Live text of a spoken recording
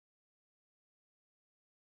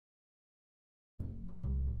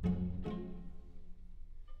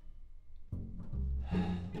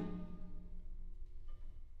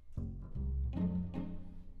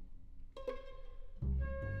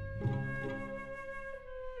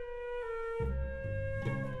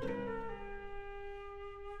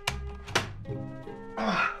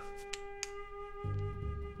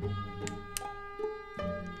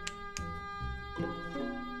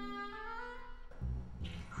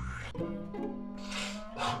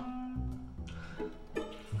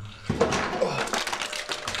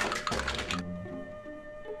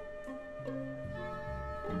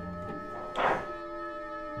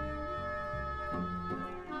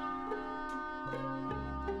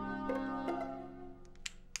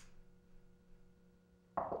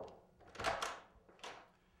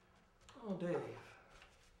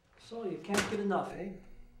So you can't get enough, eh?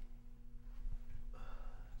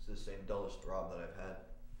 It's the same dullest throb that I've had,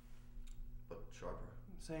 but sharper.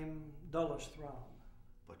 Same dullest throb.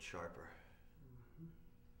 But sharper.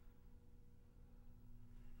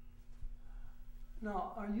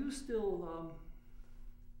 Now, are you still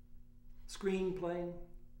screenplaying?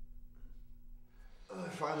 I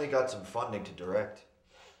finally got some funding to direct.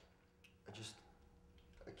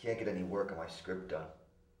 I can't get any work on my script done.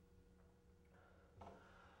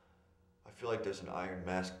 I feel like there's an iron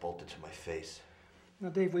mask bolted to my face. Now,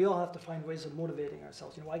 Dave, we all have to find ways of motivating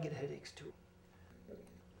ourselves. You know, I get headaches too.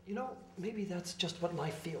 You know, maybe that's just what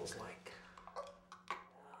life feels like.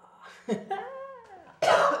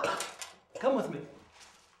 Come with me.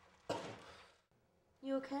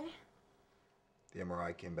 You okay? The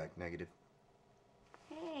MRI came back negative.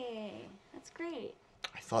 Hey, that's great.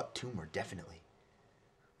 I thought tumor, definitely.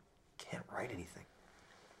 Can't write anything.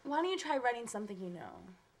 Why don't you try writing something you know?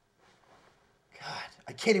 God,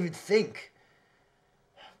 I can't even think.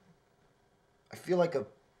 I feel like a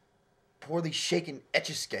poorly shaken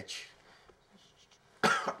Etch-a-Sketch. The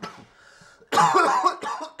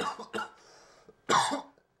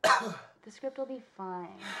script will be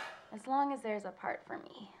fine, as long as there's a part for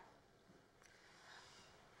me.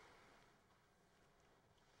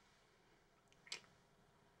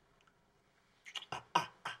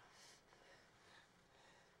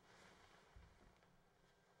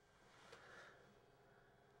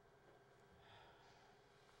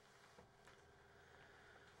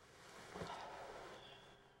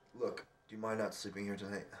 Look, do you mind not sleeping here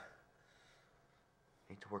tonight?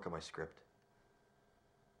 I need to work on my script.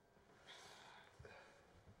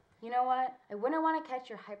 You know what? I wouldn't want to catch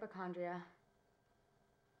your hypochondria.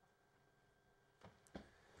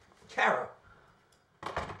 Kara!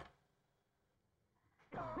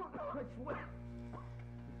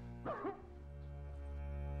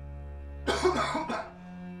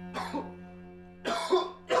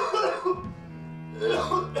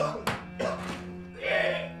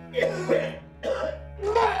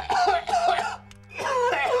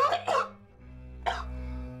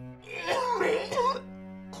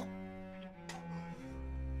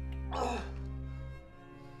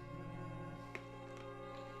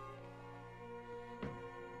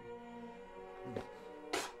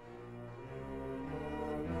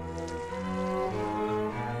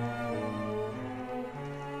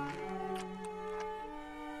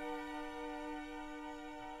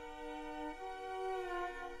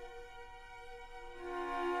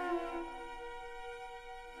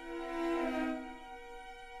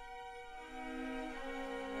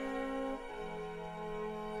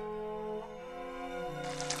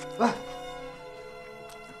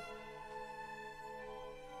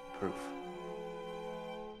 Proof.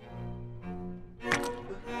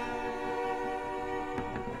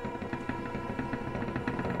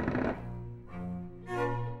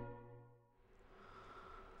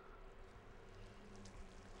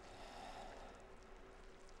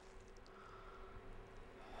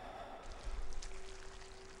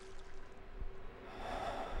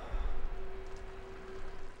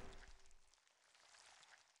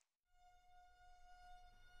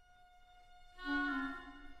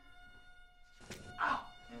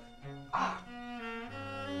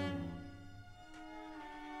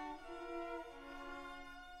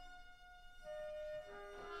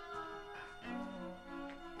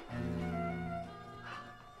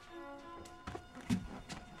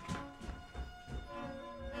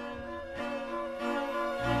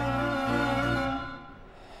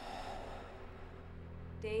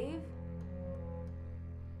 Dave?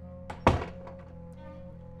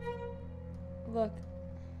 Look,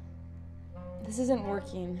 this isn't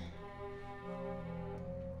working.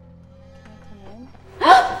 Can I come in?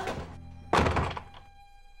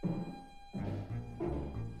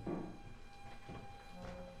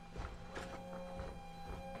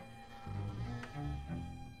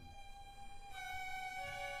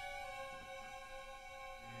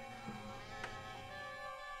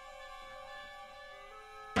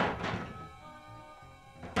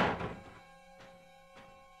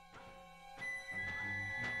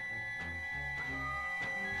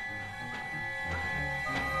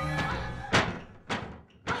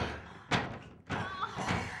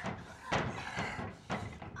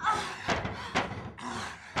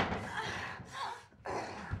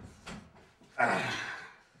 Hey,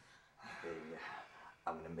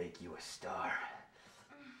 I'm gonna make you a star.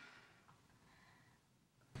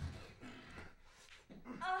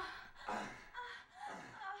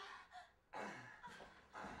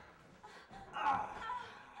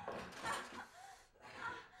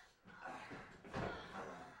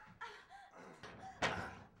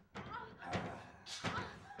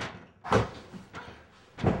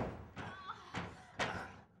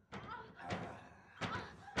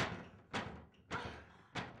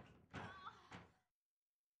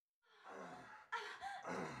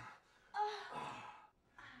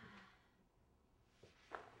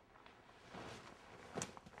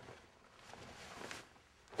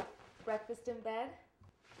 Breakfast in bed?